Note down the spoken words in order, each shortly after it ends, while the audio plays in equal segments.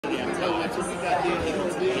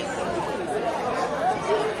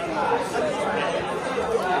Look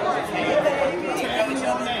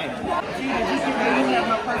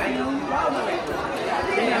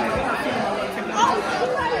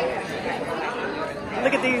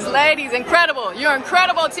at these ladies, incredible. You're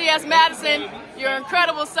incredible, T.S. Madison. You're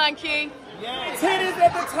incredible, Sunkee. Yeah. Titties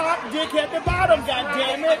at the top, dick at the bottom,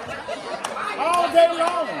 goddammit. All day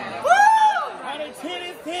long. Woo! Honey,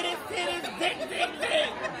 titties, titties, titties, dick, dick, dick.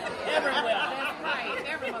 Everywhere. That's right.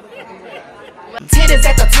 Every motherfucking way. Titties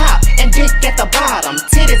at the top and dick at the bottom.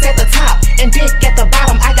 Titties at the top and dick at the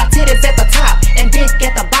bottom. I got titties at the top and dick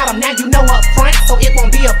at the bottom. Now you know up front, so it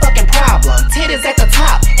won't be a fucking problem. Titties at the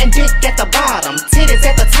top and dick at the bottom. Titties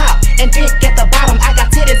at the top and dick at the bottom. I got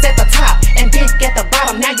titties at the top and dick at the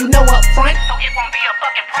bottom. Now you know up front, so it won't be a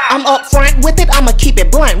fucking problem. I'm up front with it, I'ma keep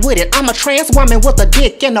it blunt with it. I'm a trans woman with a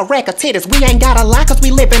dick and a rack of titties. We ain't got a lot cause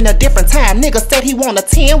we live in a different time. Nigga said he want a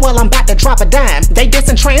 10, well I'm about to drop a dime. They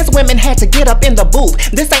dissing trans women, had to get up in the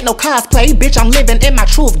booth. This ain't no cosplay, bitch, I'm living in my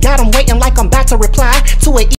truth. Got 'em waiting like I'm about to reply to a